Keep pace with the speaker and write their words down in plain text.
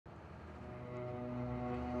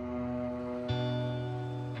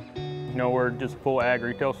we're just a full ag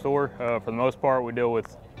retail store. For the most part, we deal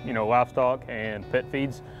with, livestock and pet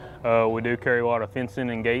feeds. We do carry a lot of fencing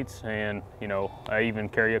and gates, and, I even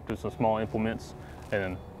carry up to some small implements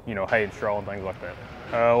and, hay and straw and things like that.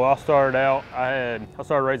 Well, I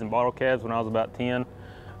started raising bottle calves when I was about 10,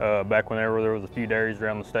 back whenever there was a few dairies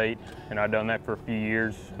around the state, and I'd done that for a few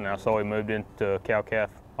years, and I slowly moved into cow-calf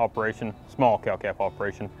operation, small cow-calf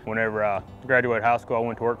operation. Whenever I graduated high school, I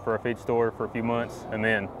went to work for a feed store for a few months, and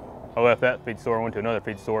then I left that feed store, went to another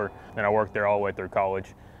feed store, and I worked there all the way through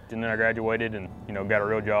college. And then I graduated and, got a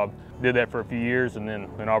real job. Did that for a few years, and then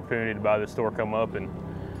an opportunity to buy this store come up, and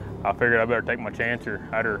I figured I better take my chance or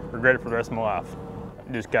I'd regret it for the rest of my life.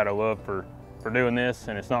 Just got a love for doing this,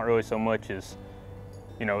 and it's not really so much as,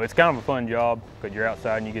 it's kind of a fun job because you're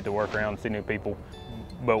outside and you get to work around and see new people.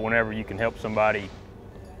 But whenever you can help somebody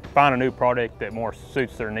find a new product that more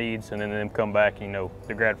suits their needs, and then them come back, the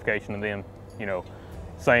gratification of them,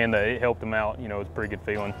 saying that it helped them out, it's a pretty good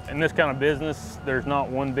feeling. In this kind of business, there's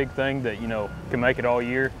not one big thing that, can make it all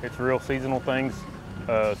year. It's real seasonal things.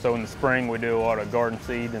 So in the spring, we do a lot of garden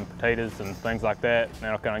seed and potatoes and things like that.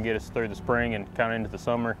 That'll kind of get us through the spring and kind of into the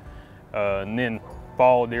summer. And then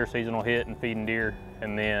fall, deer season will hit and feeding deer.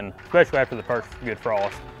 And then, especially after the first good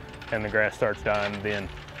frost and the grass starts dying, then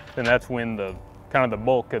that's when the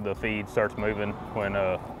bulk of the feed starts moving, when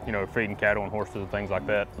feeding cattle and horses and things like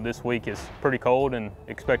that. This week is pretty cold and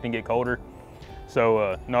expecting to get colder.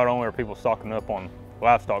 So not only are people stocking up on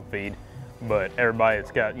livestock feed, but everybody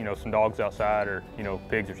that's got some dogs outside or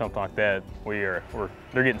pigs or something like that,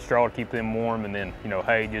 they're getting straw to keep them warm, and then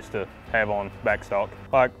hay just to have on backstock.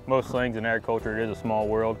 Like most things in agriculture, it is a small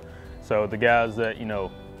world. So the guys that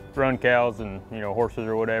run cows and horses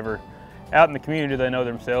or whatever, out in the community, they know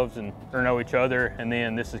themselves or know each other, and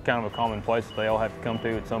then this is kind of a common place that they all have to come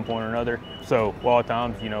to at some point or another. So a lot of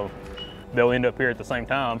times, they'll end up here at the same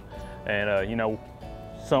time, and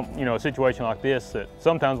a situation like this, that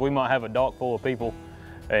sometimes we might have a dock full of people,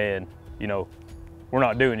 and we're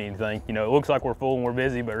not doing anything. It looks like we're full and we're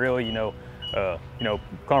busy, but really,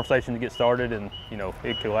 conversations get started, and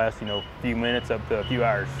it could last a few minutes up to a few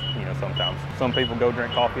hours. Sometimes some people go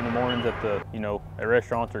drink coffee in the mornings at the at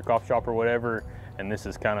restaurants or coffee shop or whatever, and this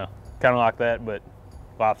is kind of like that, but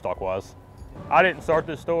livestock wise. I didn't start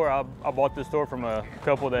this store. I bought this store from a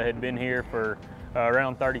couple that had been here for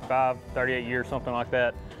around 35, 38 years, something like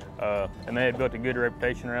that, and they had built a good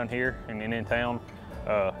reputation around here and in town,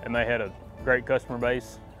 and they had a great customer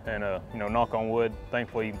base, and knock on wood,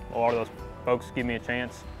 thankfully a lot of those folks give me a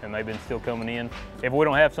chance, and they've been still coming in. If we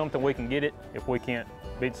don't have something, we can get it. If we can't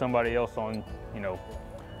beat somebody else on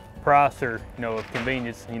price or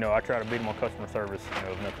convenience, I try to beat them on customer service,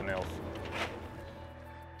 if nothing else.